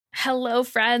Hello,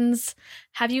 friends.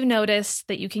 Have you noticed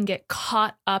that you can get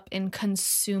caught up in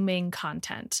consuming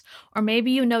content? Or maybe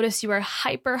you notice you are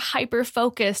hyper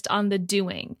focused on the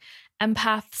doing.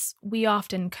 Empaths, we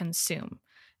often consume.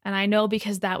 And I know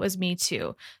because that was me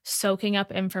too, soaking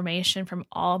up information from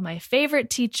all my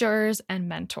favorite teachers and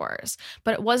mentors.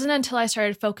 But it wasn't until I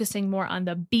started focusing more on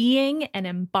the being and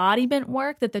embodiment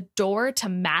work that the door to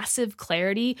massive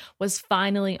clarity was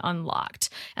finally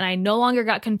unlocked. And I no longer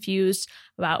got confused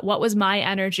about what was my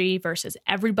energy versus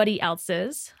everybody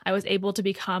else's. I was able to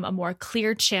become a more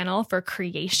clear channel for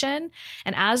creation,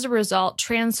 and as a result,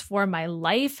 transform my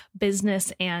life,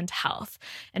 business, and health.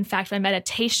 In fact, my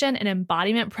meditation and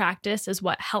embodiment practice is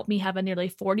what helped me have a nearly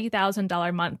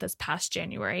 $40,000 month this past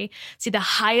January, see the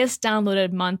highest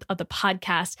downloaded month of the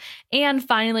podcast, and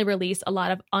finally release a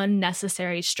lot of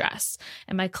unnecessary stress.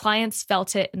 And my clients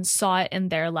felt it and saw it in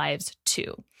their lives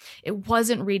too. It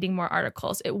wasn't reading more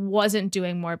articles. It wasn't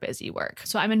doing more busy work.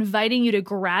 So I'm inviting you to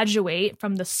graduate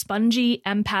from the spongy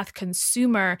empath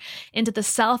consumer into the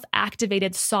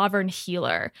self-activated sovereign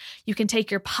healer. You can take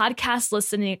your podcast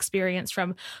listening experience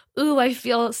from, ooh, I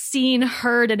feel seen,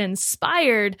 heard, and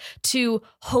inspired to,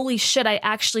 holy shit, I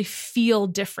actually feel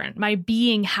different. My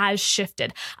being has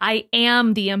shifted. I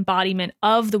am the embodiment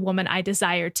of the woman I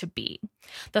desire to be.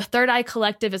 The Third Eye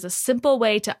Collective is a simple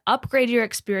way to upgrade your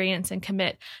experience and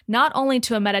commit not only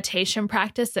to a meditation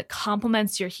practice that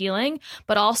complements your healing,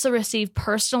 but also receive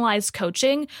personalized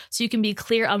coaching so you can be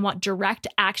clear on what direct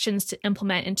actions to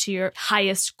implement into your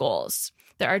highest goals.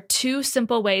 There are two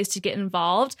simple ways to get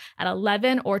involved at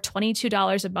 $11 or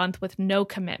 $22 a month with no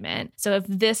commitment. So if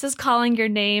this is calling your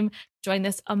name, join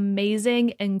this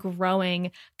amazing and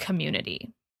growing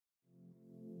community.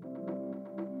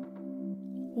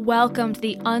 Welcome to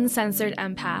the Uncensored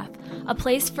Empath, a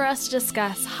place for us to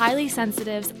discuss highly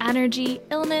sensitive's energy,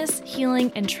 illness,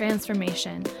 healing, and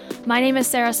transformation. My name is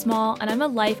Sarah Small, and I'm a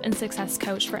life and success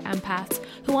coach for empaths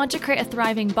who want to create a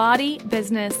thriving body,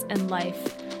 business, and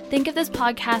life. Think of this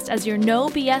podcast as your no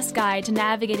BS guide to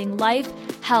navigating life,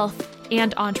 health,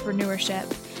 and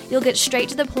entrepreneurship. You'll get straight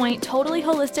to the point, totally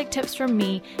holistic tips from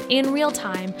me in real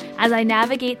time as I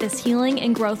navigate this healing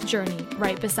and growth journey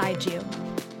right beside you.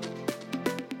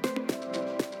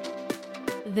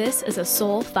 This is a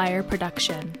Soul Fire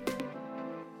production.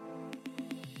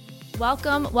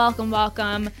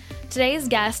 Welcome. Today's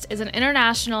guest is an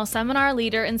international seminar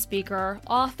leader and speaker,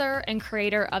 author, and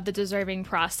creator of The Deserving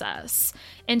Process.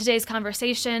 In today's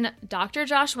conversation, Dr.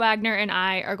 Josh Wagner and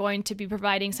I are going to be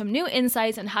providing some new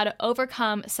insights on how to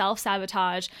overcome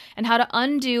self-sabotage and how to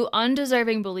undo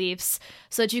undeserving beliefs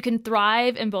so that you can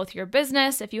thrive in both your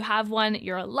business, if you have one,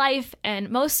 your life, and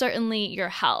most certainly your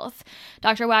health.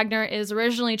 Dr. Wagner is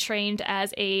originally trained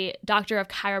as a doctor of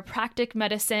chiropractic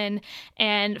medicine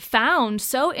and found,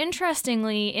 so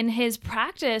interestingly, in his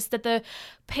practice that the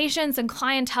patients and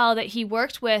clientele that he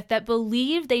worked with that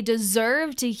believed they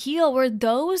deserved to heal were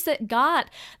those that got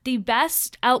the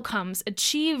best outcomes,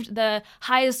 achieved the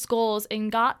highest goals, and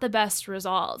got the best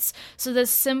results. So this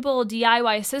simple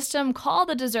DIY system called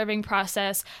the Deserving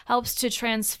Process helps to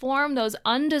transform those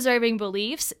undeserving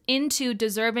beliefs into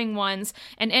deserving ones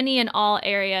in any and all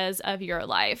areas of your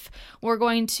life. We're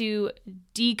going to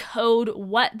decode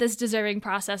what this deserving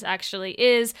process actually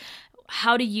is,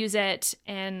 how to use it,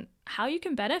 and how you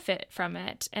can benefit from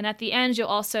it. And at the end, you'll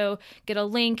also get a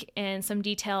link and some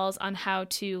details on how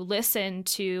to listen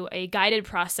to a guided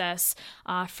process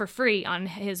for free on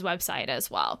his website as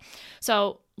well.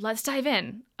 So let's dive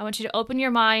in. I want you to open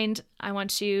your mind. I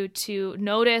want you to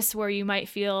notice where you might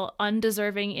feel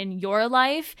undeserving in your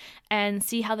life and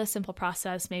see how this simple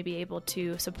process may be able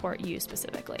to support you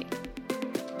specifically.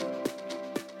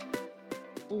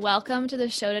 Welcome to the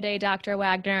show today, Dr.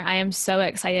 Wagner. I am so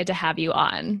excited to have you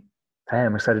on. Hey,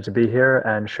 I'm excited to be here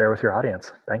and share with your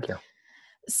audience. Thank you.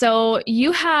 So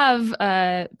you have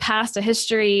past a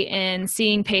history in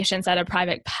seeing patients at a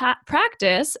private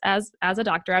practice as a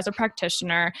doctor, as a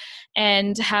practitioner,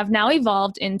 and have now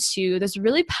evolved into this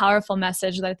really powerful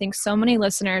message that I think so many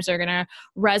listeners are going to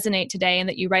resonate today and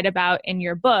that you write about in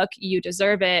your book, You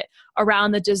Deserve It,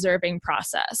 around the deserving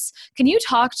process. Can you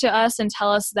talk to us and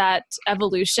tell us that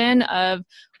evolution of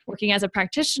working as a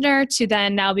practitioner to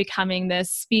then now becoming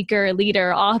this speaker,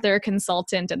 leader, author,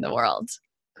 consultant in the world?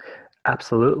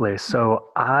 Absolutely. So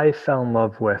I fell in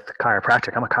love with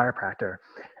chiropractic. I'm a chiropractor.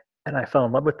 And I fell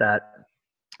in love with that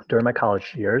during my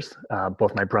college years.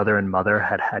 Both my brother and mother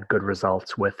had good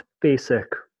results with basic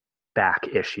back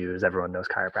issues everyone knows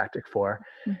chiropractic for.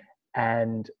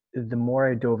 And the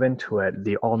more I dove into it,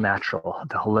 the all natural,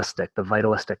 the holistic, the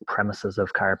vitalistic premises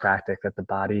of chiropractic, that the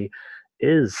body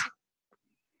is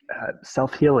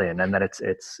self-healing, and that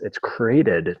it's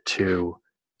created to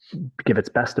give its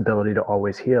best ability to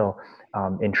always heal,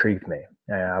 intrigued me.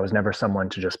 I was never someone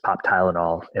to just pop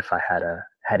Tylenol if I had a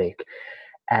headache.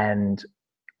 And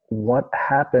what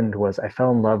happened was I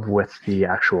fell in love with the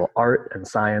actual art and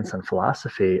science and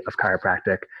philosophy of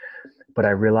chiropractic, but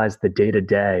I realized the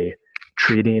day-to-day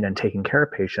treating and taking care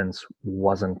of patients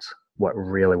wasn't what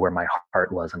really where my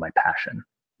heart was and my passion.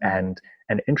 And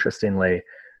interestingly,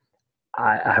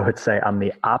 I would say I'm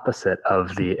the opposite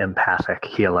of the empathic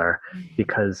healer,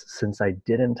 because since I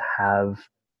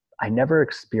never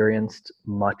experienced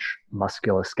much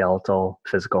musculoskeletal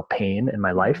physical pain in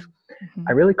my life. Mm-hmm.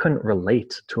 I really couldn't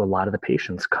relate to a lot of the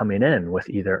patients coming in with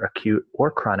either acute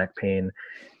or chronic pain.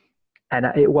 And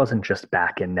it wasn't just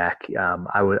back and neck.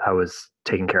 I was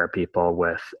taking care of people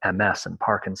with MS and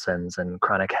Parkinson's and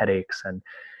chronic headaches and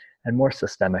more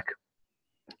systemic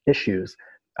issues.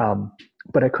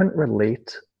 But I couldn't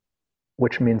relate,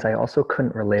 which means I also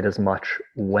couldn't relate as much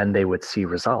when they would see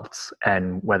results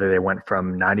and whether they went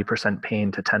from 90%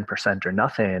 pain to 10% or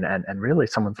nothing. And really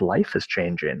someone's life is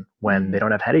changing when they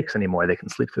don't have headaches anymore. They can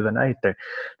sleep through the night. They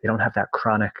don't have that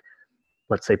chronic,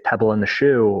 let's say, pebble in the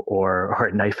shoe or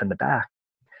a knife in the back.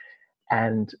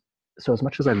 And so as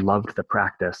much as I loved the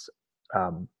practice,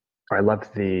 or I loved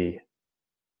the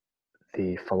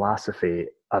philosophy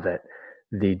of it,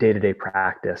 the day-to-day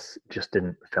practice just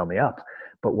didn't fill me up.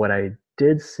 But what I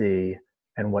did see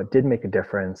and what did make a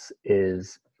difference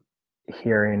is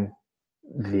hearing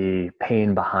the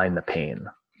pain behind the pain.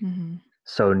 Mm-hmm.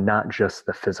 So not just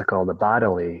the physical, the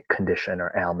bodily condition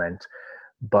or ailment,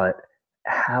 but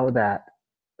how that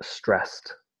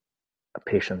stressed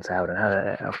patients out, and how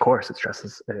that, of course it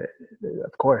stresses,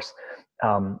 of course,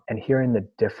 and hearing the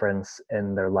difference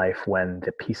in their life when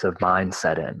the peace of mind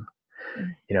set in.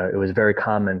 It was very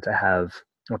common to have,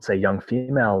 let's say, young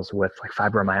females with like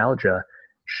fibromyalgia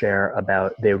share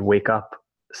about they would wake up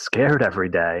scared every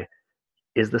day.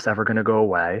 Is this ever going to go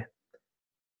away?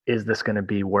 Is this going to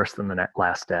be worse than the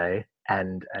last day?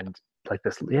 And like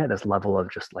this level of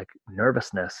just like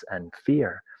nervousness and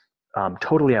fear,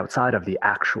 totally outside of the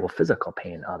actual physical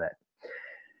pain of it.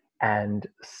 And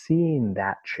seeing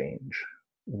that change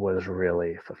was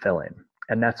really fulfilling.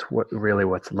 And that's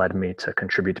what's led me to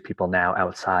contribute to people now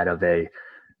outside of a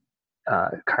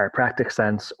chiropractic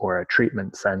sense or a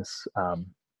treatment sense,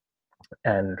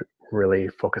 and really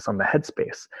focus on the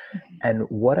headspace. Mm-hmm. And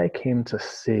what I came to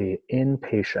see in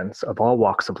patients of all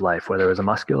walks of life, whether it was a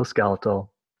musculoskeletal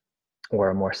or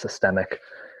a more systemic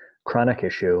chronic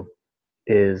issue,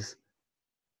 is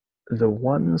the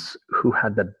ones who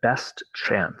had the best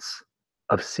chance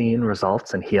of seeing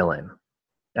results and healing.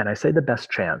 And I say the best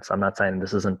chance. I'm not saying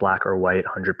this isn't black or white,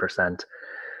 100%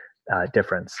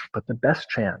 difference, but the best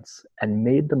chance and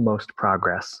made the most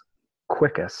progress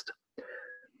quickest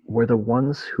were the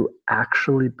ones who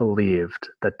actually believed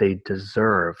that they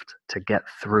deserved to get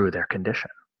through their condition.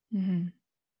 Mm-hmm.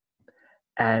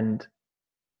 And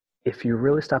if you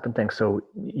really stop and think, so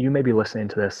you may be listening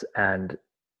to this and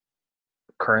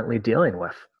currently dealing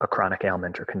with a chronic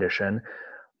ailment or condition.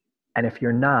 And if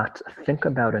you're not, think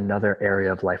about another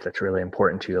area of life that's really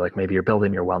important to you, like maybe you're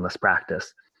building your wellness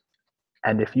practice.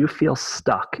 And if you feel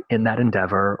stuck in that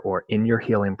endeavor or in your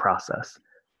healing process,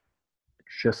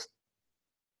 just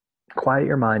quiet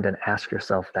your mind and ask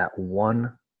yourself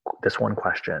this one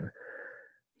question.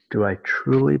 Do I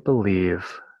truly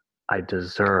believe I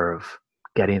deserve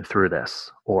getting through this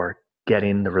or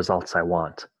getting the results I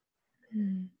want?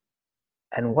 Mm-hmm.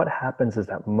 And what happens is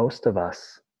that most of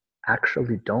us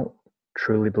actually don't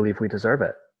truly believe we deserve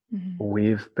it. Mm-hmm.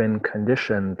 We've been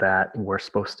conditioned that we're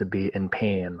supposed to be in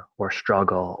pain or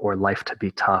struggle or life to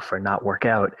be tough or not work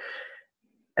out.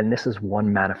 And this is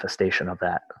one manifestation of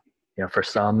that. For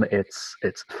some, it's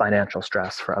financial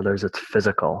stress. For others, it's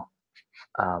physical,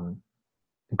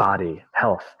 body,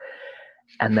 health.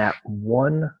 And that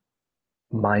one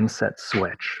mindset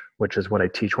switch, which is what I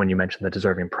teach when you mention the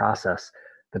deserving process.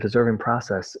 The deserving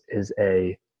process is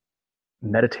a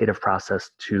meditative process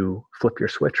to flip your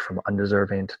switch from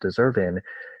undeserving to deserving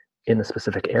in the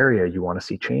specific area you want to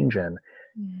see change in.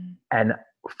 Mm-hmm. And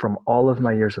from all of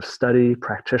my years of study,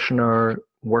 practitioner,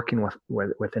 working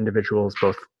with individuals,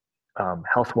 both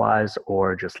health-wise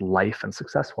or just life and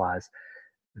success-wise,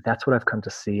 that's what I've come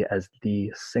to see as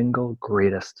the single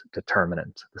greatest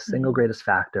determinant, the single greatest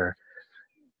factor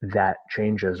that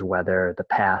changes whether the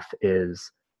path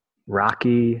is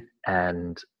rocky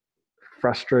and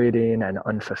frustrating and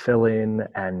unfulfilling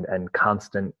and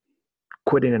constant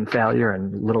quitting and failure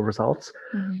and little results,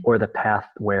 Mm-hmm. or the path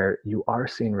where you are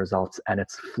seeing results and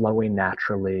it's flowing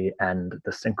naturally, and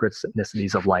the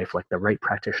synchronicities of life, like the right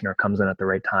practitioner comes in at the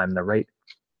right time, the right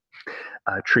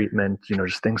treatment,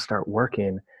 just things start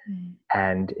working, Mm-hmm.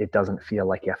 and it doesn't feel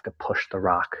like you have to push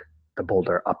the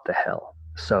boulder up the hill.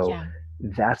 So Yeah.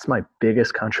 that's my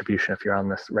biggest contribution if you're on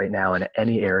this right now in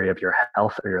any area of your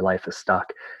health or your life is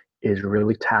stuck, is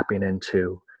really tapping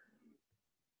into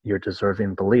your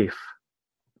deserving belief,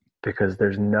 because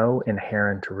there's no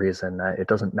inherent reason that it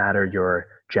doesn't matter your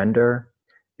gender,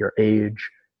 your age,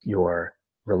 your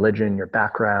religion, your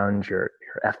background, your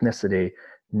ethnicity.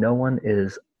 No one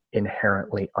is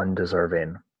inherently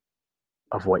undeserving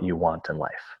of what you want in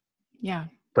life. Yeah.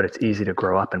 But it's easy to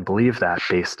grow up and believe that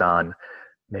based on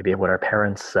maybe what our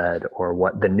parents said, or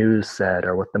what the news said,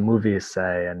 or what the movies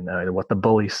say, and what the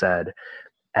bully said.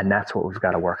 And that's what we've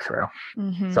got to work through.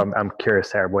 Mm-hmm. So I'm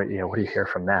curious, Sarah, what do you hear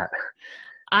from that?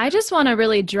 I just want to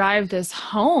really drive this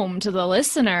home to the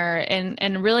listener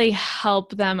and really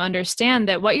help them understand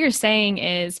that what you're saying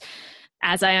is,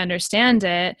 as I understand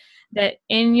it, that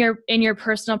in your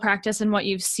personal practice and what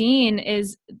you've seen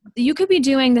is you could be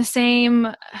doing the same,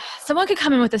 someone could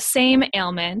come in with the same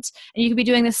ailment and you could be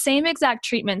doing the same exact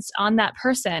treatments on that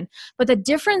person. But the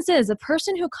difference is a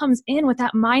person who comes in with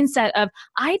that mindset of,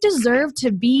 I deserve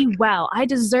to be well, I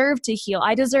deserve to heal,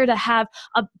 I deserve to have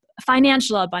a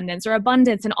financial abundance or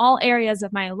abundance in all areas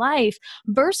of my life,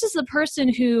 versus the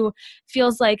person who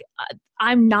feels like,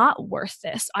 I'm not worth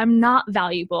this, I'm not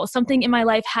valuable, something in my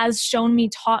life has shown me,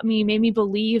 taught me, made me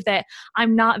believe that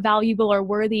I'm not valuable or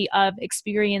worthy of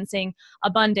experiencing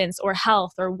abundance or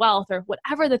health or wealth or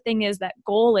whatever the thing is, that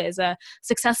goal is, a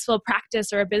successful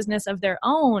practice or a business of their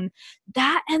own.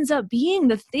 That ends up being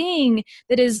the thing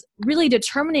that is really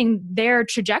determining their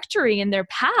trajectory and their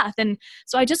path. And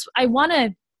so I want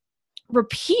to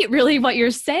repeat really what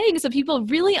you're saying so people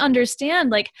really understand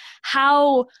like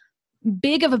how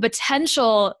big of a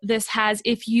potential this has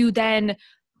if you then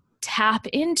tap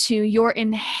into your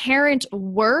inherent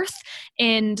worth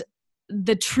and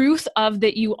the truth of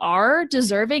that you are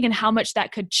deserving, and how much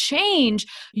that could change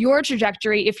your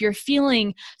trajectory if you're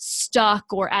feeling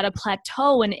stuck or at a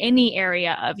plateau in any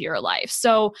area of your life.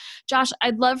 So, Josh,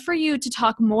 I'd love for you to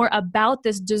talk more about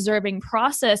this deserving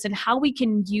process and how we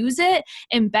can use it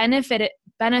and benefit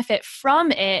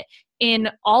from it in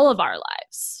all of our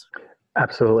lives.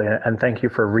 Absolutely. And thank you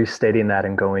for restating that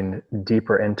and going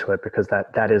deeper into it, because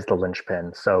that is the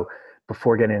linchpin. So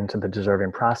before getting into the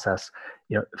deserving process,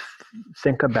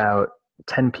 think about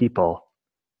 10 people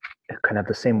can have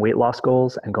the same weight loss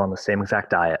goals and go on the same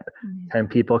exact diet. Mm-hmm. 10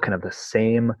 people can have the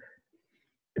same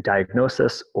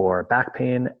diagnosis or back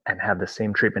pain and have the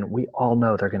same treatment. We all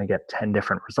know they're going to get 10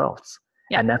 different results.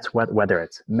 Yeah. And that's whether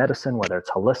it's medicine, whether it's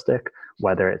holistic,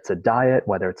 whether it's a diet,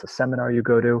 whether it's a seminar you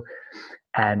go to.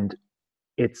 And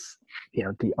it's,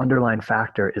 the underlying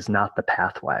factor is not the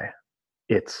pathway.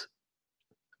 It's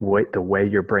the way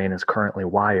your brain is currently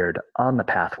wired on the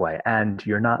pathway. And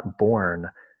you're not born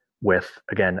with,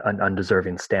 again, an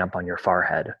undeserving stamp on your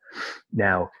forehead.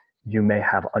 Now, you may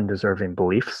have undeserving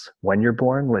beliefs when you're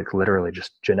born, like literally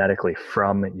just genetically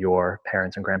from your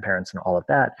parents and grandparents and all of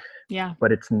that. Yeah.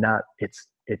 But it's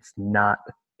not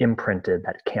imprinted,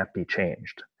 that can't be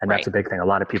changed. And that's a big thing. A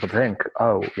lot of people think,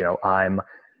 I'm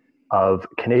of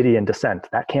Canadian descent,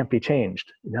 that can't be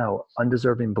changed. No,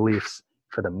 undeserving beliefs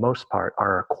for the most part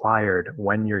are acquired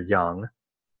when you're young,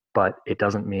 but it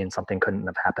doesn't mean something couldn't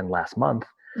have happened last month.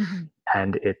 Mm-hmm.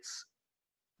 And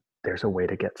there's a way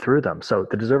to get through them. So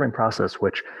the deserving process,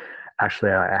 which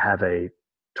actually I have a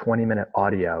 20-minute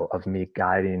audio of me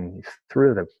guiding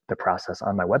through the process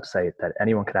on my website that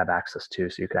anyone could have access to,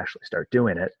 so you could actually start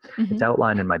doing it. Mm-hmm. It's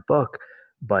outlined in my book,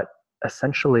 but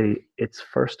essentially it's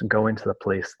first going to the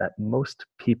place that most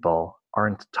people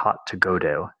aren't taught to go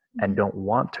to and don't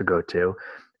want to go to,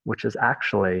 which is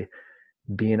actually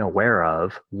being aware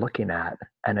of, looking at,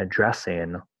 and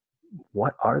addressing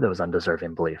what are those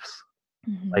undeserving beliefs.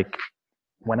 Mm-hmm. Like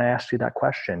when I asked you that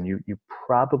question, you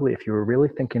probably, if you were really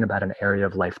thinking about an area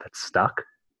of life that's stuck,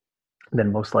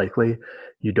 then most likely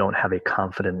you don't have a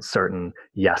confident, certain,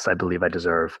 yes, I believe I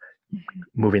deserve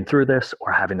moving through this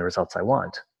or having the results I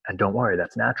want. And don't worry,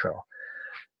 that's natural.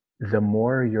 The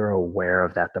more you're aware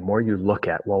of that, the more you look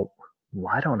at, well,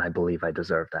 why don't I believe I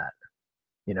deserve that?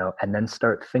 And then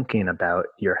start thinking about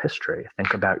your history.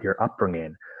 Think about your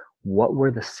upbringing. What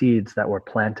were the seeds that were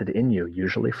planted in you,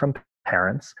 usually from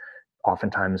parents?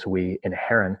 Oftentimes we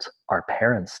inherit our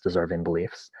parents' deserving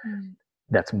beliefs.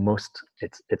 That's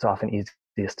it's often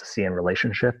easiest to see in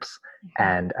relationships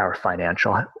and our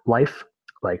financial life.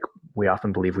 Like we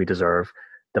often believe we deserve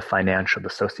the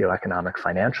socioeconomic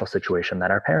financial situation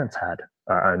that our parents had,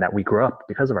 or that we grew up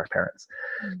because of our parents.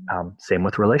 Same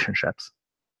with relationships.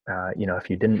 If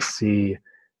you didn't see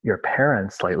your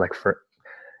parents,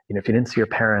 if you didn't see your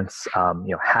parents,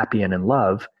 happy and in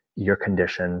love, you're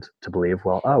conditioned to believe,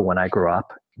 well, oh, when I grow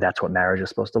up, that's what marriage is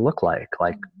supposed to look like.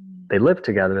 Like they live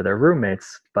together, they're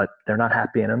roommates, but they're not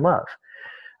happy and in love.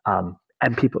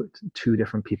 And two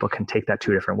different people can take that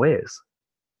two different ways.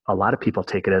 A lot of people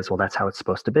take it as, well, that's how it's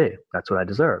supposed to be. That's what I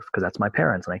deserve because that's my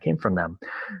parents and I came from them.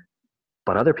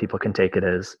 But other people can take it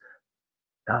as,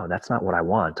 no, that's not what I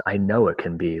want. I know it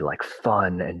can be like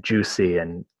fun and juicy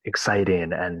and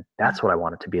exciting, and that's what I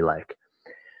want it to be like.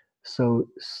 So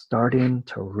starting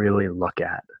to really look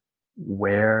at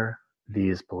where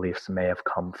these beliefs may have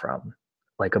come from,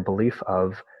 like a belief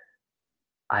of,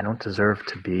 I don't deserve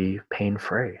to be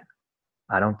pain-free.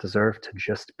 I don't deserve to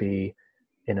just be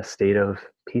in a state of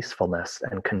peacefulness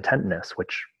and contentness,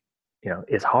 which,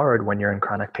 is hard when you're in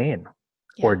chronic pain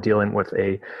or dealing with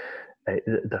the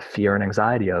fear and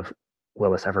anxiety of,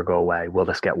 will this ever go away? Will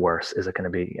this get worse? Am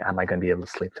I going to be able to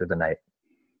sleep through the night?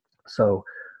 So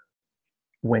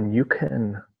when you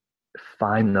can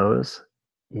find those,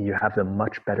 you have a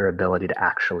much better ability to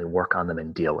actually work on them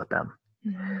and deal with them.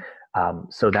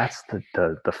 So that's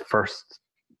the first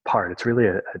part. It's really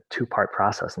a two-part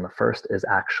process. And the first is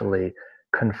actually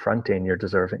confronting your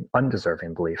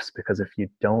undeserving beliefs, because if you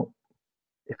don't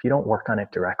work on it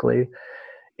directly,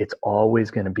 it's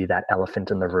always going to be that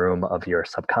elephant in the room of your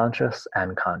subconscious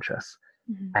and conscious.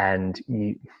 And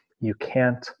you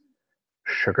can't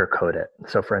sugarcoat it.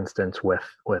 So for instance, with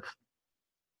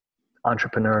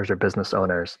entrepreneurs or business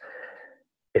owners,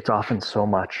 it's often so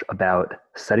much about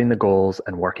setting the goals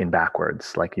and working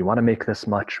backwards. Like, you want to make this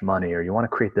much money or you want to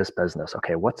create this business.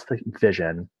 Okay, what's the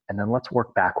vision? And then let's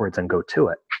work backwards and go to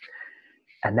it.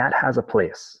 And that has a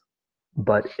place.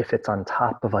 But if it's on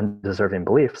top of undeserving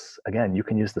beliefs, again, you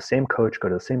can use the same coach, go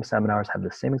to the same seminars, have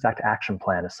the same exact action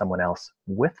plan as someone else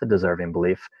with the deserving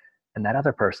belief. And that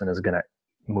other person is going to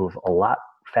move a lot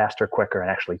faster, quicker,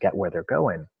 and actually get where they're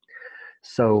going.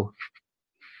 So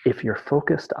if you're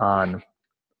focused on,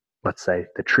 let's say,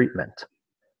 the treatment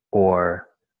or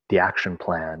the action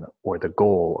plan or the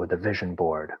goal or the vision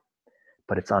board,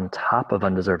 but it's on top of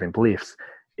undeserving beliefs,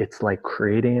 it's like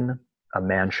creating a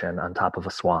mansion on top of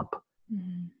a swamp.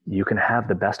 You can have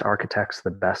the best architects,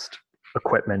 the best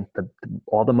equipment,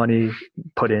 all the money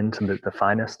put into the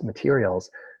finest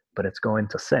materials, but it's going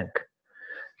to sink.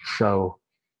 So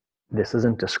this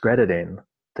isn't discrediting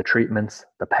the treatments,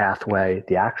 the pathway,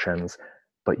 the actions,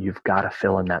 but you've got to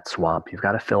fill in that swamp. You've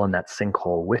got to fill in that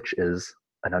sinkhole, which is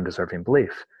an undeserving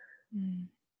belief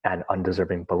and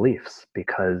undeserving beliefs,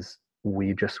 because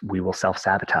we will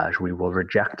self-sabotage. We will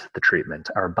reject the treatment.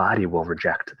 Our body will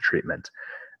reject the treatment,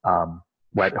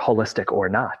 whether holistic or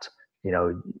not.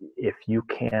 If you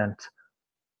can't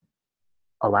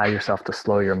allow yourself to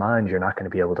slow your mind, you're not going to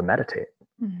be able to meditate.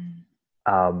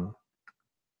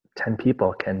 10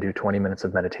 people can do 20 minutes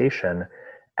of meditation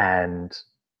and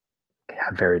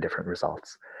have very different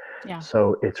results. Yeah.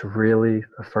 So it's really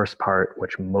the first part,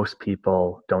 which most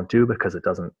people don't do because it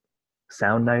doesn't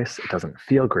sound nice, it doesn't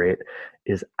feel great,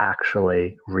 is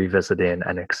actually revisiting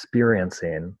and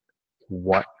experiencing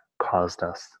what caused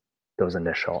us those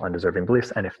initial undeserving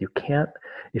beliefs. And if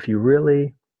you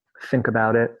really think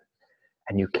about it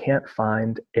and you can't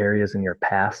find areas in your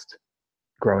past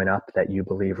growing up that you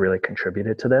believe really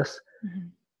contributed to this,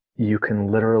 you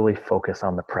can literally focus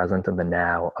on the present and the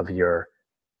now of your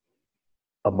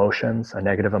emotions,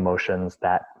 negative emotions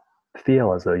that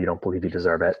feel as though you don't believe you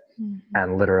deserve it,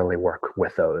 and literally work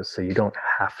with those. So you don't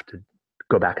have to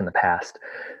go back in the past,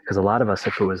 because a lot of us,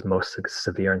 if it was most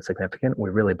severe and significant,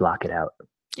 we really block it out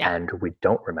and we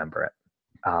don't remember it.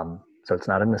 So it's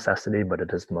not a necessity, but it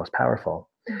is the most powerful.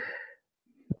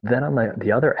 Then on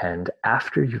the other end,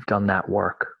 after you've done that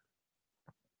work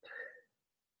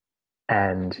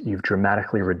and you've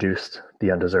dramatically reduced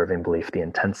the undeserving belief, the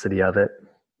intensity of it,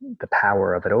 the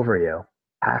power of it over you,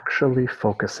 actually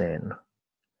focusing,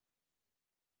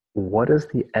 what does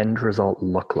the end result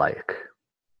look like?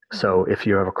 So if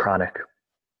you have a chronic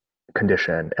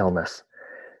condition, illness,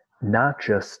 not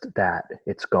just that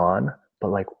it's gone, but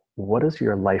like, what does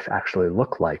your life actually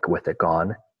look like with it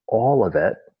gone? All of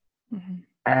it.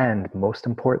 And most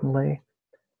importantly,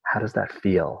 how does that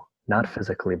feel? Not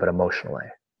physically, but emotionally.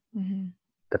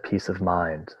 The peace of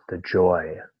mind, the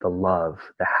joy, the love,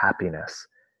 the happiness,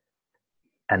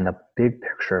 and the big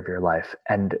picture of your life.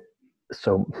 And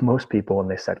so most people, when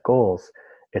they set goals,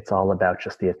 it's all about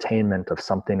just the attainment of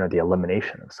something or the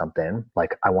elimination of something.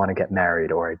 Like, I want to get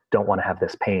married, or I don't want to have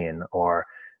this pain, or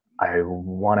I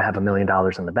want to have $1 million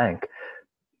in the bank,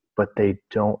 but they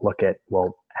don't look at,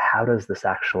 well, how does this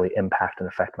actually impact and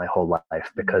affect my whole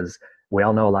life? Because we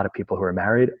all know a lot of people who are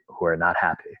married who are not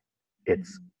happy.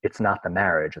 It's not the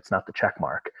marriage, it's not the check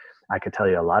mark. I could tell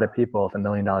you a lot of people with $1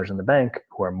 million in the bank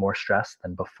who are more stressed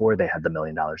than before they had the $1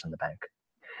 million in the bank.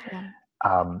 Yeah.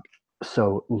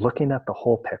 So looking at the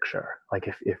whole picture, like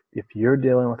if you're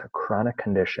dealing with a chronic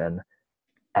condition,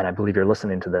 and I believe you're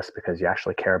listening to this because you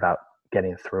actually care about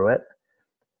getting through it,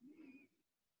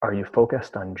 are you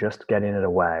focused on just getting it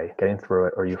away, getting through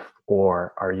it,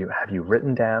 have you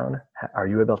written down, are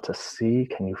you able to see,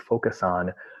 can you focus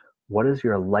on what does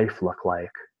your life look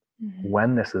like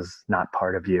when this is not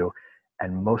part of you?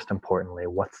 And most importantly,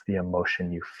 what's the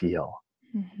emotion you feel?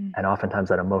 And oftentimes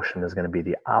that emotion is going to be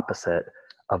the opposite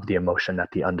of the emotion that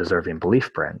the undeserving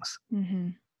belief brings.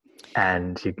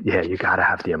 And you got to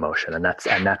have the emotion, and that's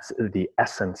the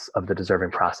essence of the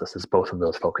deserving process, is both of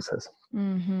those focuses.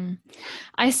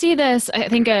 I see this, I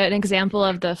think an example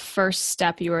of the first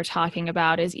step you were talking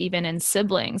about is even in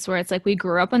siblings, where it's like we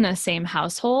grew up in the same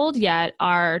household, yet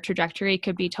our trajectory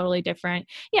could be totally different.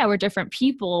 Yeah, we're different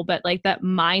people, but like that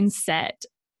mindset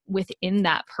within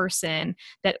that person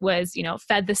that was,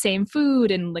 fed the same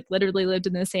food and like literally lived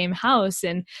in the same house.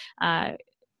 And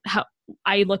how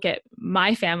I look at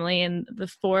my family and the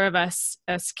four of us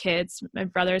as kids, my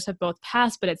brothers have both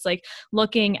passed, but it's like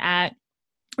looking at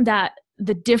that,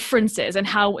 the differences, and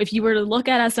how if you were to look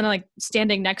at us and like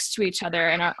standing next to each other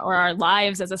and our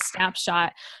lives as a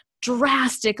snapshot,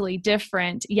 drastically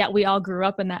different, yet we all grew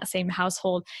up in that same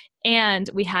household and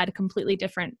we had completely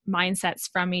different mindsets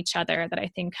from each other that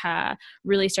I think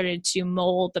really started to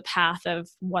mold the path of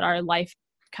what our life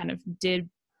kind of did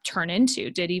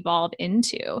evolve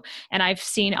into. And I've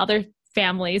seen other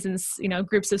families and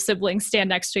groups of siblings stand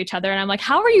next to each other and I'm like,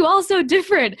 how are you all so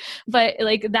different? But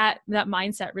like that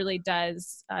mindset really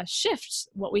does shift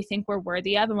what we think we're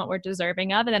worthy of and what we're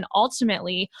deserving of, and then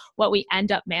ultimately what we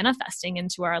end up manifesting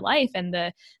into our life and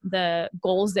the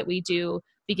goals that we do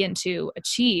begin to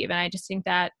achieve. And I just think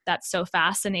that that's so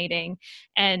fascinating.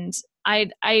 And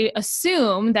I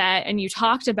assume that, and you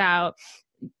talked about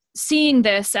seeing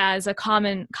this as a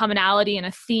commonality and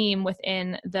a theme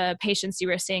within the patients you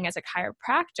were seeing as a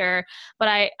chiropractor, but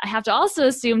I have to also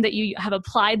assume that you have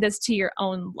applied this to your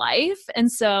own life. And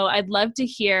so I'd love to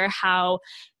hear how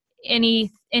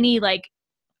any like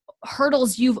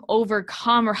hurdles you've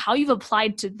overcome or how you've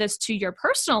applied this to your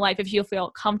personal life, if you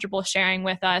feel comfortable sharing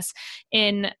with us,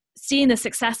 in seeing the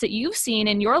success that you've seen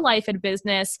in your life and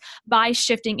business by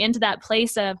shifting into that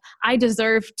place of I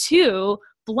deserve to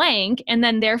blank, and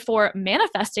then therefore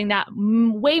manifesting that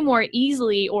way more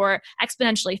easily or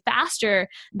exponentially faster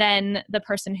than the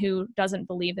person who doesn't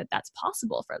believe that that's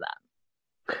possible for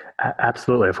them.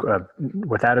 Absolutely.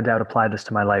 Without a doubt, apply this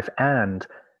to my life, and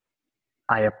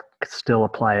I still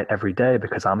apply it every day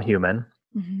because I'm human.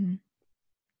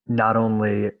 Not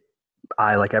only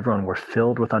I, like everyone, we're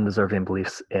filled with undeserving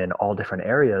beliefs in all different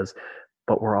areas,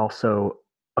 but we're also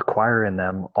acquiring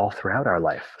them all throughout our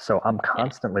life. So I'm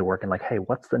constantly working like, hey,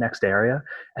 what's the next area?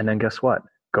 And then guess what?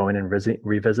 Going and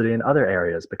revisiting other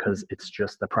areas, because it's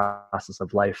just the process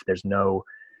of life. There's no,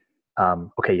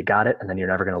 okay, you got it, and then you're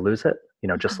never going to lose it.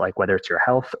 Just like whether it's your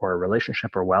health or a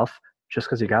relationship or wealth, just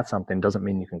because you got something doesn't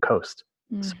mean you can coast.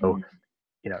 So,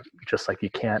 just like you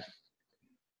can't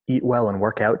eat well and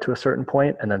work out to a certain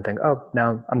point and then think, oh,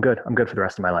 now I'm good for the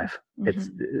rest of my life.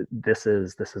 This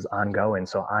is ongoing.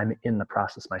 So I'm in the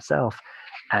process myself,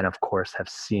 and of course have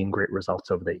seen great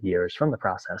results over the years from the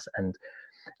process. And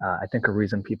I think a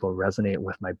reason people resonate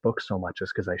with my book so much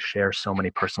is because I share so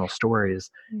many personal stories,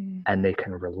 and they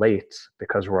can relate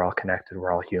because we're all connected.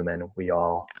 We're all human. We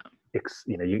all,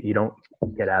 you don't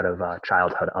get out of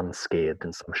childhood unscathed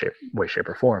in some way, shape,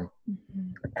 or form.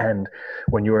 And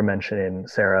when you were mentioning,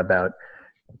 Sarah, about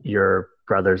your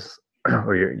brothers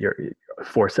or your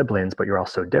four siblings, but you're all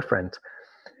so different,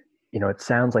 it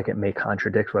sounds like it may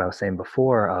contradict what I was saying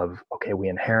before of, okay, we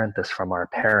inherit this from our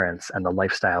parents and the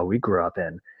lifestyle we grew up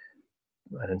in.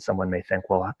 And then someone may think,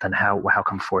 well, then how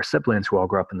come four siblings who all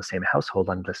grew up in the same household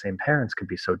under the same parents could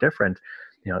be so different?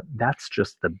 That's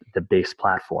just the base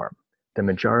platform. The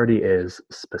majority is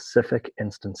specific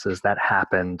instances that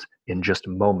happened in just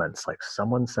moments. Like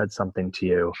someone said something to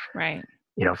you, right?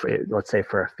 Let's say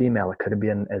for a female, it could have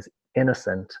been as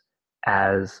innocent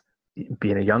as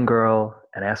being a young girl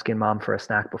and asking mom for a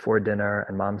snack before dinner,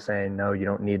 and mom saying, no, you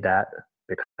don't need that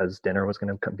because dinner was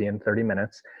going to be in 30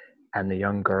 minutes. And the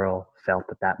young girl felt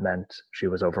that meant she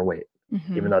was overweight,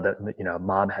 even though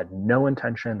mom had no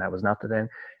intention. That was not the thing.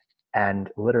 And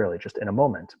literally just in a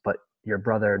moment, but your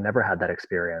brother never had that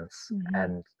experience.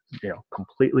 And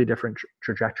completely different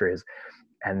trajectories.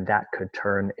 And that could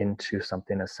turn into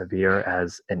something as severe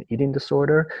as an eating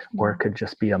disorder, or it could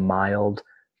just be a mild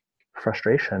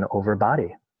frustration over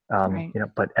body. Right.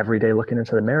 But every day looking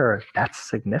into the mirror, that's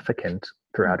significant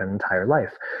throughout an entire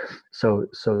life. So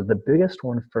the biggest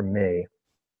one for me,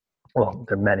 well,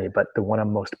 there are many, but the one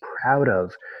I'm most proud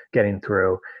of getting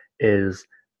through is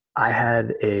I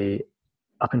had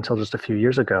up until just a few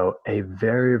years ago, a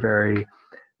very, very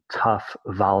tough,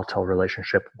 volatile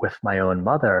relationship with my own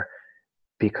mother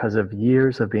because of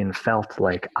years of being felt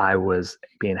like I was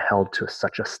being held to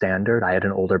such a standard. I had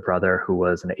an older brother who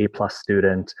was an A+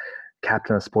 student,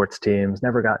 captain of sports teams,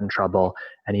 never got in trouble.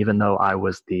 And even though I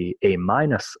was the A-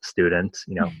 student,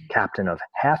 captain of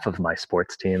half of my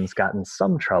sports teams, got in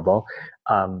some trouble,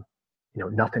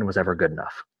 nothing was ever good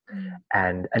enough.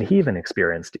 And he even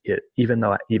experienced it, even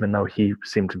though he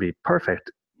seemed to be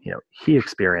perfect, he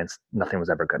experienced nothing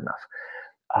was ever good enough.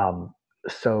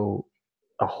 So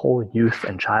a whole youth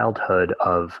and childhood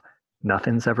of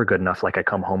nothing's ever good enough. Like I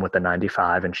come home with a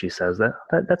 95 and she says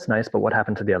that's nice, but what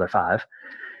happened to the other 5?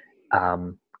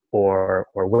 Or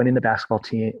winning the basketball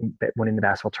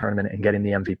tournament and getting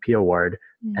the MVP award.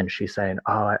 And she's saying,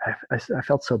 oh, I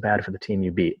felt so bad for the team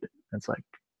you beat. It's like,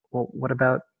 well, what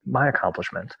about my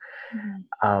accomplishment?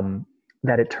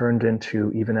 That it turned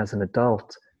into, even as an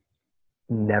adult,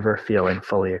 never feeling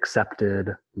fully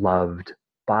accepted, loved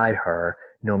by her,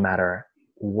 no matter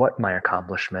what my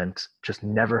accomplishment, just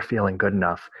never feeling good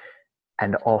enough,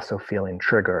 and also feeling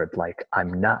triggered like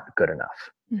I'm not good enough.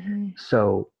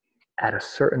 So at a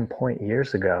certain point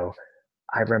years ago,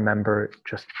 I remember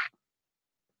just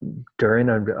during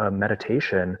a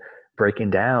meditation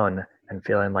breaking down and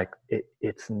feeling like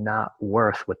it's not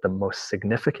worth, with the most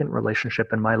significant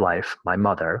relationship in my life, my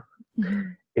mother,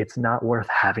 it's not worth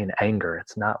having anger.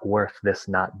 It's not worth this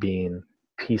not being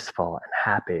peaceful and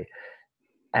happy.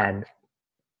 And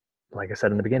like I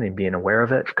said in the beginning, being aware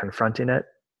of it, confronting it,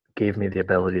 gave me the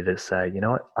ability to say, you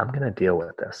know what, I'm going to deal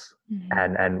with this.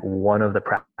 And one of the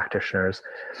practitioners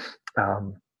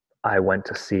I went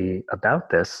to see about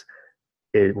this,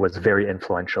 it was very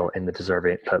influential in the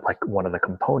deserving, like one of the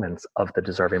components of the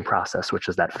deserving process, which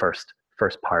is that first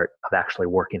part of actually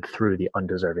working through the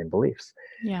undeserving beliefs.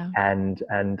 Yeah. And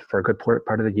for a good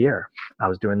part of the year, I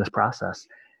was doing this process.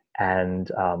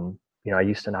 And, I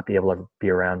used to not be able to be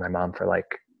around my mom for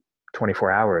like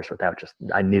 24 hours without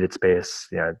I needed space.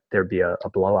 There'd be a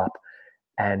blow up,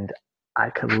 and I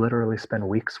could literally spend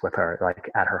weeks with her, like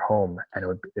at her home.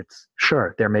 And it's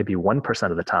sure, there may be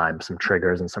 1% of the time some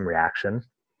triggers and some reaction,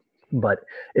 but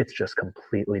it's just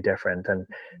completely different. And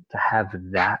to have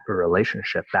that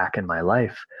relationship back in my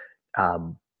life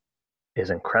is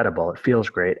incredible. It feels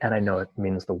great. And I know it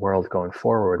means the world going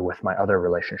forward with my other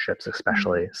relationships,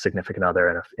 especially significant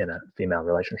other in a female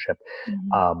relationship,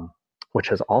 which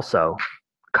has also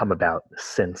come about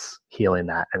since healing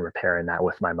that and repairing that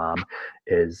with my mom,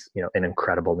 is an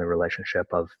incredible new relationship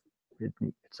of,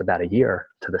 it's about a year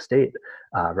to the state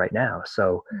right now.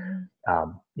 So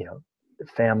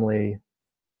family,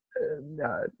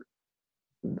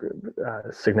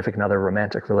 significant other,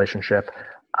 romantic relationship,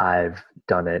 I've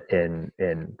done it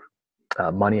in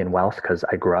money and wealth, because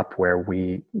I grew up where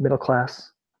middle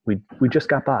class, we just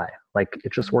got by, like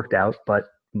it just worked out. But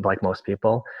like most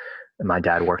people, my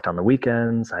dad worked on the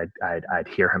weekends. I'd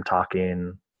hear him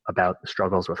talking about the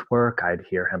struggles with work. I'd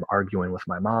hear him arguing with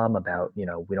my mom about,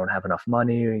 we don't have enough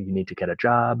money, you need to get a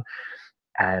job.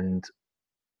 And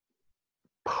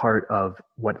part of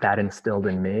what that instilled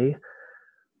in me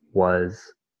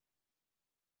was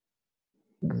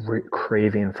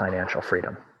craving financial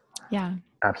freedom. Yeah.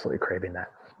 Absolutely craving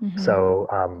that. So,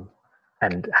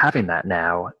 and having that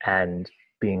now and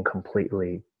being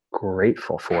completely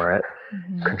grateful for it,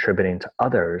 contributing to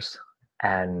others,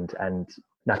 and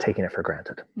not taking it for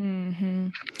granted.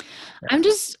 I'm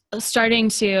just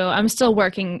I'm still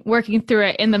working through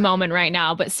it in the moment right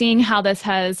now, but seeing how this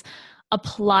has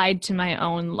applied to my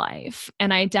own life.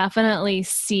 And I definitely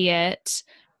see it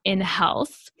in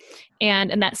health.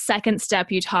 And in that second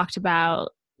step, you talked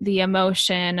about the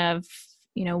emotion of,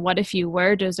 what if you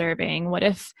were deserving? What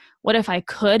if I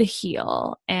could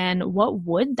heal? And what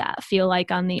would that feel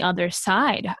like on the other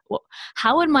side?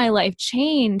 How would my life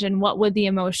change? And what would the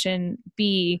emotion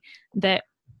be that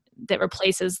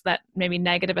replaces that maybe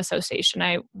negative association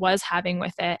I was having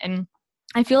with it? And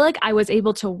I feel like I was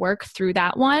able to work through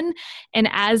that one. And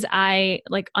as I,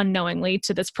 like, unknowingly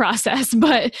to this process,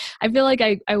 but I feel like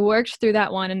I worked through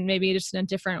that one, and maybe just in a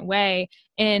different way.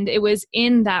 And it was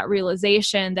in that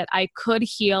realization that I could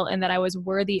heal and that I was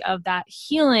worthy of that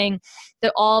healing,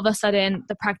 that all of a sudden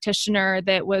the practitioner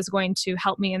that was going to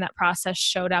help me in that process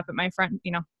showed up at my front,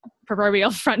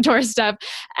 proverbial front doorstep.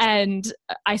 And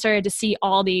I started to see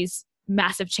all these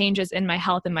massive changes in my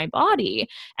health and my body.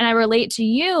 And I relate to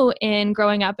you in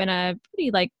growing up in a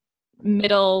pretty, like,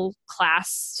 middle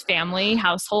class family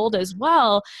household as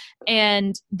well.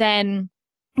 And then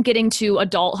getting to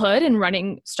adulthood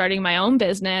and starting my own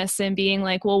business and being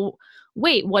like, well,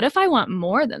 wait, what if I want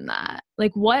more than that?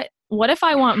 Like, what if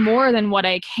I want more than what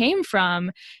I came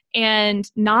from, and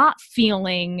not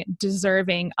feeling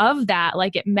deserving of that?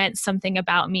 Like it meant something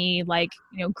about me, like,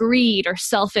 greed or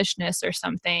selfishness or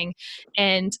something.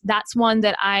 And that's one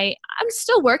that I'm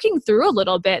still working through a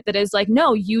little bit, that is like,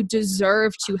 no, you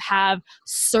deserve to have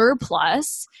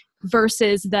surplus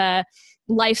versus the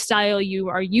lifestyle you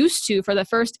are used to for the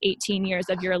first 18 years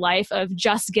of your life of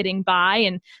just getting by,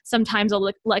 and sometimes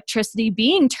electricity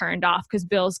being turned off because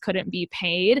bills couldn't be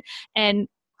paid, and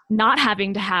not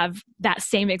having to have that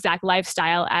same exact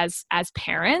lifestyle as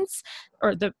parents,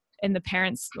 or the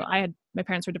parents, well, my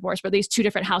parents were divorced, but these two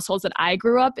different households that I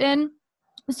grew up in.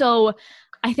 So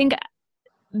I think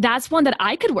that's one that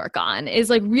I could work on, is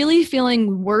like really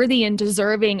feeling worthy and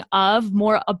deserving of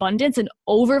more abundance and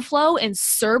overflow and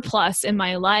surplus in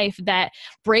my life, that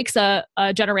breaks a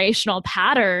generational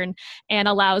pattern and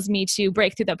allows me to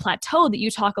break through the plateau that you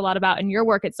talk a lot about in your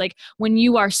work. It's like when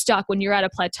you are stuck, when you're at a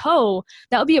plateau,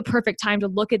 that would be a perfect time to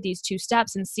look at these two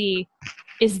steps and see,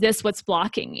 is this what's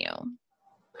blocking you?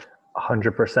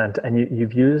 100%. And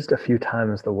you've used a few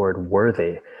times the word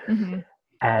worthy. Mm-hmm.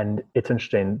 And it's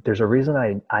interesting. There's a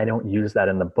reason I don't use that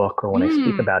in the book or when I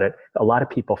speak about it. A lot of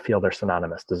people feel they're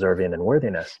synonymous, deserving and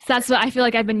worthiness. So that's what I feel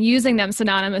like I've been using them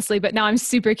synonymously, but now I'm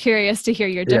super curious to hear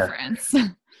your difference.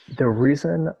 The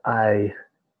reason I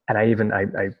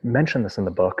mentioned this in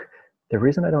the book, the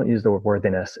reason I don't use the word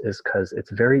worthiness is because it's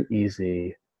very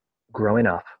easy growing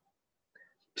up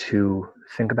to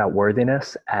think about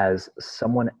worthiness as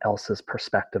someone else's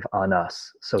perspective on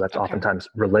us. So that's oftentimes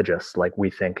religious, like we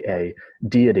think a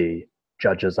deity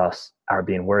judges us our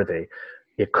being worthy.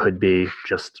 It could be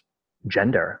just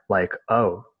gender, like,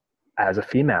 oh, as a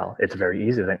female, it's very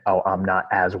easy to think, oh, I'm not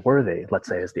as worthy, let's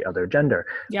say, as the other gender.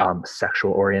 Yep.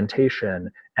 Sexual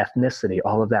orientation, ethnicity,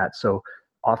 all of that. So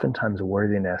oftentimes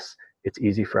worthiness, it's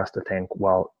easy for us to think,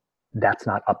 well, that's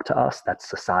not up to us, that's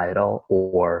societal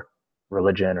or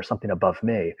religion or something above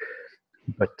me.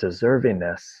 But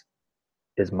deservingness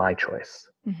is my choice.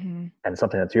 Mm-hmm. And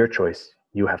something that's your choice,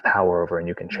 you have power over and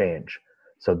you can change.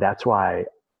 So that's why,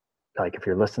 like, if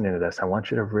you're listening to this, I want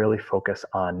you to really focus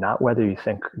on not whether you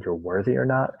think you're worthy or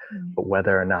not, but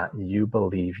whether or not you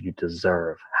believe you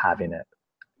deserve having it.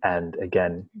 And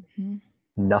again,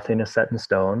 nothing is set in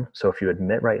stone. So if you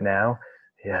admit right now,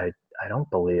 yeah, I don't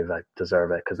believe I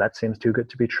deserve it because that seems too good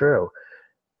to be true,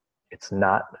 it's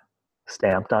not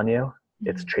stamped on you.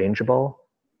 It's changeable,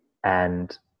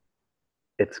 and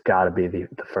it's got to be the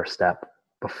first step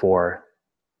before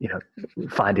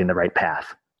finding the right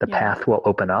path. The path will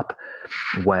open up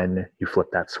when you flip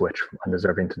that switch from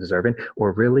undeserving to deserving,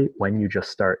 or really when you just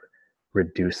start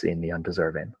reducing the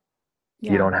undeserving.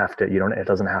 You don't have to, it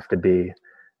doesn't have to be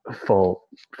full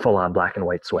on black and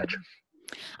white switch.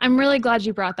 I'm really glad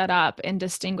you brought that up and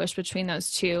distinguished between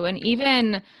those two. And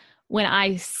even when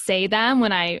I say them,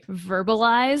 when I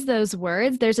verbalize those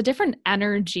words, there's a different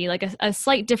energy, like a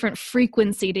slight different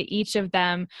frequency to each of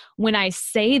them when I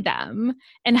say them,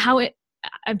 and how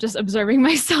I'm just observing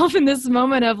myself in this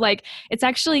moment of like, it's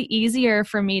actually easier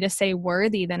for me to say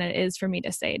worthy than it is for me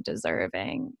to say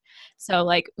deserving. So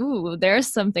like, ooh, there's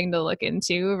something to look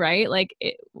into, right? Like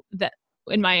that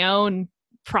in my own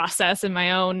process, in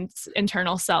my own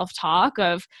internal self-talk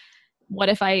of what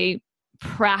if I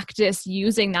practice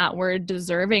using that word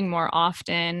deserving more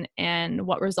often, and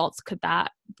what results could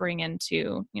that bring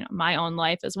into my own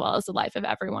life as well as the life of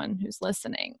everyone who's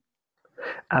listening.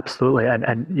 Absolutely.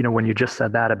 And when you just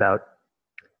said that about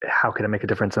how can it make a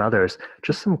difference in others,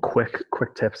 just some quick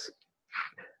tips.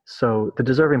 So the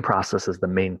deserving process is the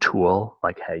main tool.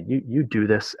 Like, hey, you do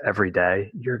this every day,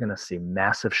 you're going to see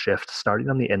massive shifts starting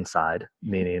on the inside,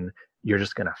 meaning you're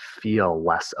just going to feel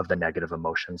less of the negative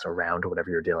emotions around whatever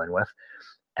you're dealing with.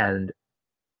 And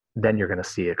then you're going to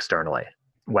see externally,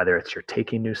 whether it's you're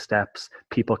taking new steps,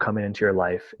 people coming into your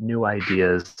life, new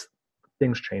ideas,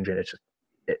 things changing.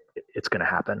 It's going to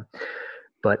happen.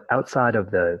 But outside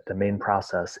of the main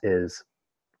process is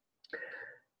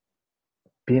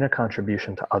being a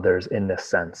contribution to others in this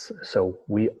sense. So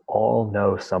we all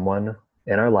know someone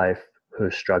in our life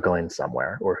who's struggling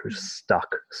somewhere or who's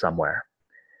stuck somewhere.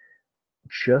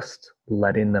 Just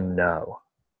letting them know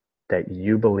that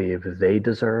you believe they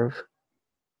deserve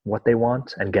what they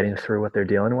want and getting through what they're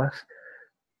dealing with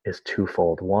is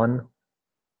twofold. One,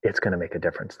 it's going to make a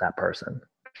difference to that person.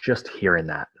 Just hearing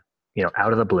that,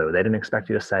 out of the blue, they didn't expect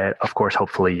you to say it. Of course,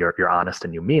 hopefully you're honest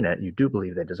and you mean it. You do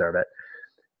believe they deserve it.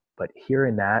 But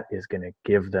hearing that is going to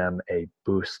give them a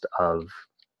boost of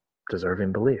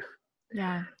deserving belief.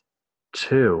 Yeah.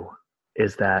 Two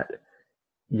is that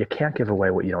you can't give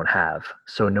away what you don't have.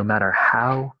 So no matter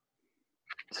how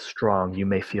strong you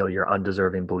may feel your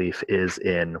undeserving belief is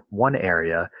in one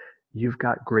area, you've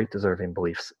got great deserving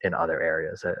beliefs in other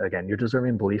areas. Again, your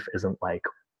deserving belief isn't like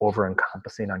over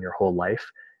encompassing on your whole life.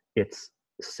 It's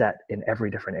set in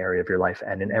every different area of your life.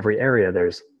 And in every area,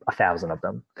 there's 1,000 of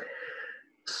them.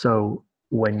 So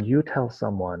when you tell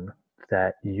someone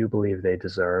that you believe they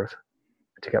deserve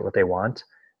to get what they want,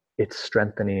 it's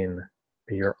strengthening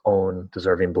your own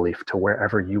deserving belief to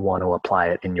wherever you want to apply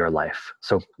it in your life.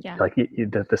 So like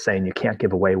the saying, you can't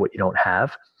give away what you don't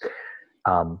have.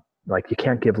 Like you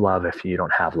can't give love if you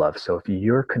don't have love. So if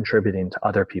you're contributing to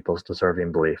other people's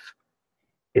deserving belief,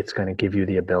 it's going to give you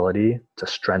the ability to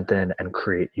strengthen and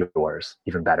create yours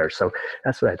even better. So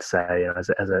that's what I'd say, as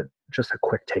just a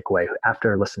quick takeaway.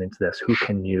 After listening to this, who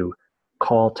can you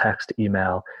call, text,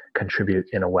 email, contribute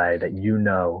in a way that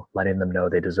letting them know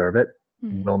they deserve it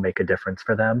will make a difference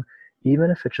for them,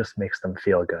 even if it just makes them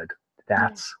feel good.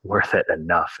 That's worth it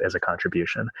enough as a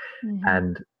contribution.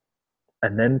 And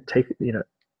then take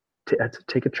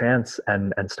a chance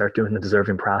and start doing the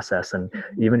deserving process. And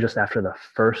even just after the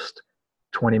first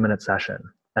 20-minute session,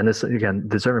 and this, again,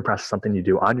 deserving process is something you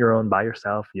do on your own by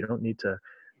yourself. You don't need to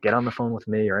get on the phone with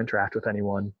me or interact with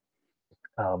anyone.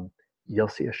 You'll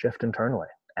see a shift internally.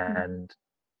 And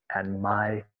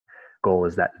my goal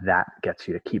is that gets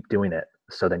you to keep doing it.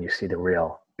 So then you see the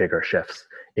real bigger shifts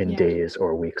in days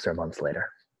or weeks or months later.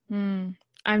 I'm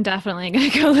definitely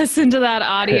going to go listen to that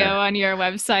audio on your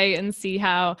website and see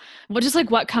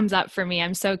what comes up for me.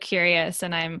 I'm so curious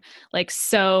and I'm like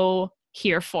so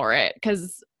here for it,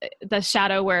 because the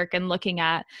shadow work and looking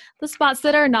at the spots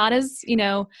that are not as,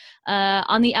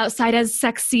 on the outside as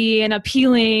sexy and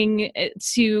appealing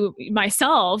to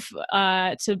myself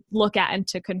to look at and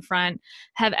to confront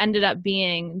have ended up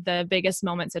being the biggest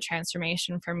moments of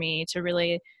transformation for me, to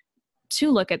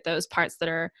look at those parts that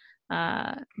are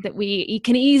that we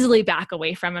can easily back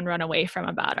away from and run away from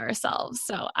about ourselves.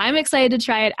 So I'm excited to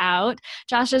try it out.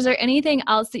 Josh, is there anything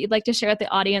else that you'd like to share with the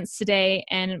audience today?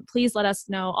 And please let us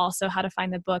know also how to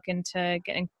find the book and to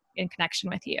get in connection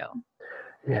with you.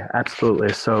 Yeah,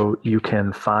 absolutely. So you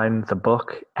can find the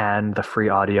book and the free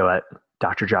audio at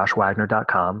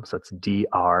drjoshwagner.com. So it's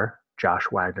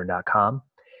drjoshwagner.com.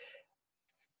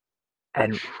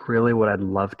 And really what I'd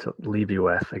love to leave you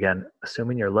with, again,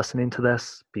 assuming you're listening to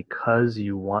this because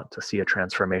you want to see a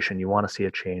transformation, you want to see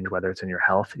a change, whether it's in your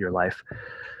health, your life,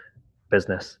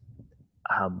 business,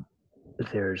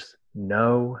 there's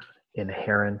no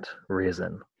inherent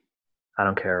reason. I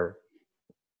don't care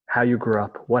how you grew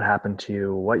up, what happened to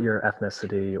you, what your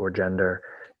ethnicity or gender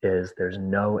is, there's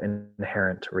no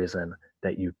inherent reason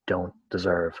that you don't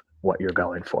deserve what you're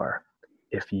going for.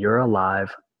 If you're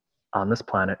alive on this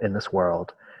planet, in this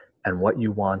world, and what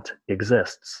you want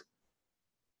exists,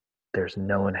 there's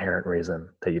no inherent reason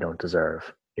that you don't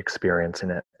deserve experiencing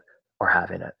it or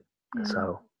having it.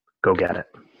 So go get it.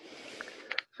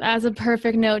 As a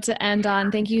perfect note to end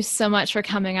on, thank you so much for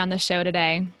coming on the show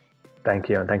today. Thank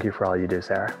you. And thank you for all you do,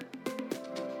 Sarah.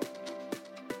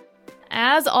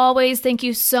 As always, thank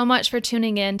you so much for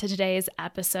tuning in to today's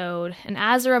episode. And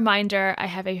as a reminder, I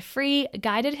have a free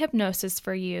guided hypnosis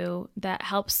for you that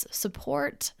helps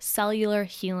support cellular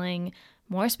healing,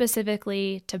 more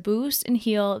specifically to boost and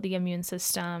heal the immune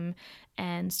system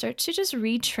and start to just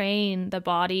retrain the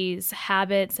body's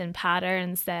habits and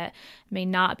patterns that may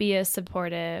not be as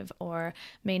supportive or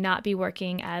may not be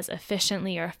working as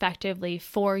efficiently or effectively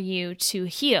for you to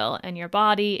heal in your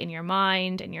body, in your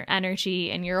mind, in your energy,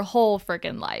 in your whole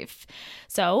freaking life.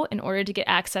 So in order to get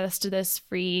access to this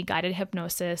free guided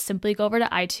hypnosis, simply go over to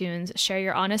iTunes, share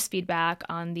your honest feedback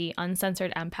on the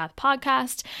Uncensored Empath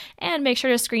podcast, and make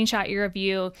sure to screenshot your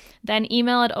review. Then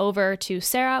email it over to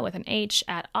Sarah with an H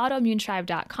at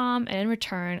autoimmunetribe.com, and in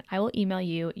return, I will email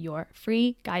you your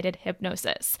free guided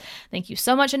hypnosis. Thank you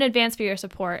so much in advance for your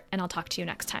support, and I'll talk to you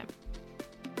next time.